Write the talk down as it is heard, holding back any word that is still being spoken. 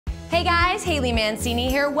Hey guys, Haley Mancini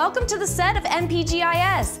here. Welcome to the set of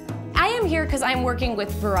MPGIS. I am here because I'm working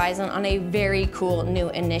with Verizon on a very cool new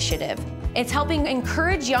initiative. It's helping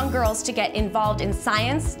encourage young girls to get involved in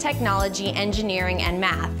science, technology, engineering, and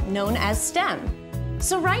math, known as STEM.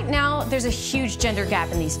 So right now, there's a huge gender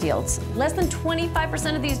gap in these fields. Less than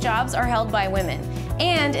 25% of these jobs are held by women.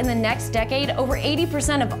 And in the next decade, over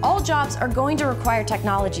 80% of all jobs are going to require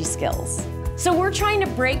technology skills. So we're trying to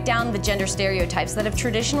break down the gender stereotypes that have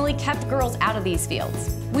traditionally kept girls out of these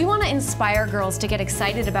fields. We want to inspire girls to get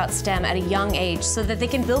excited about STEM at a young age so that they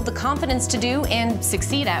can build the confidence to do and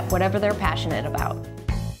succeed at whatever they're passionate about.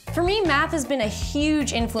 For me, math has been a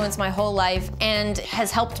huge influence my whole life and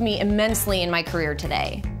has helped me immensely in my career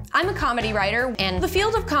today. I'm a comedy writer, and the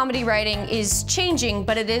field of comedy writing is changing,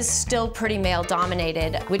 but it is still pretty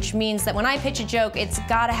male-dominated, which means that when I pitch a joke, it's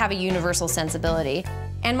gotta have a universal sensibility.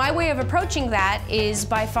 And my way of approaching that is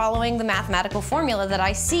by following the mathematical formula that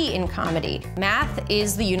I see in comedy. Math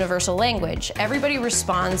is the universal language. Everybody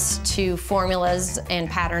responds to formulas and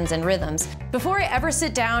patterns and rhythms. Before I ever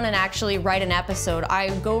sit down and actually write an episode,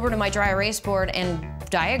 I go over to my dry erase board and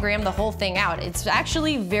diagram the whole thing out. It's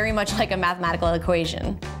actually very much like a mathematical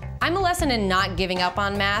equation. I'm a lesson in not giving up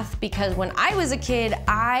on math because when I was a kid,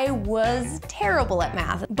 I was terrible at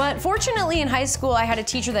math. But fortunately in high school, I had a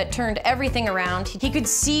teacher that turned everything around. He could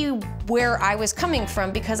see where I was coming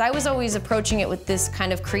from because I was always approaching it with this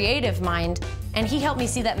kind of creative mind. And he helped me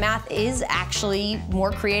see that math is actually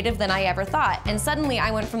more creative than I ever thought. And suddenly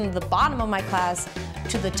I went from the bottom of my class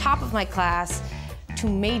to the top of my class to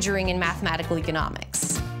majoring in mathematical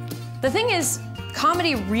economics. The thing is,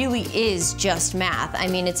 comedy really is just math. I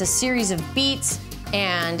mean, it's a series of beats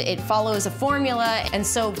and it follows a formula. And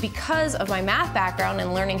so because of my math background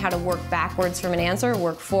and learning how to work backwards from an answer,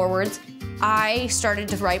 work forwards, I started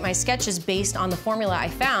to write my sketches based on the formula I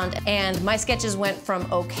found. And my sketches went from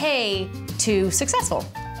okay to successful.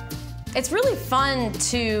 It's really fun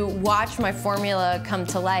to watch my formula come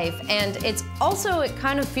to life. And it's also, it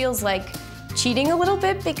kind of feels like cheating a little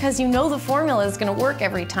bit because you know the formula is gonna work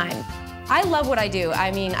every time. I love what I do.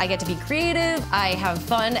 I mean, I get to be creative, I have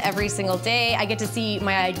fun every single day, I get to see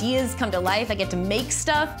my ideas come to life, I get to make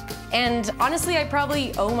stuff, and honestly, I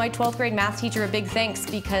probably owe my 12th grade math teacher a big thanks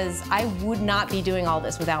because I would not be doing all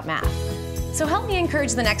this without math. So help me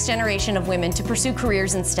encourage the next generation of women to pursue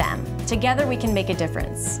careers in STEM. Together we can make a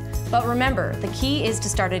difference. But remember, the key is to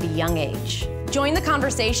start at a young age. Join the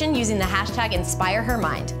conversation using the hashtag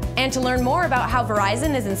InspireHerMind. And to learn more about how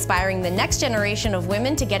Verizon is inspiring the next generation of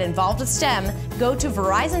women to get involved with STEM, go to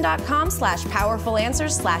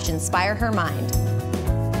verizon.com/powerfulanswers/InspireHerMind.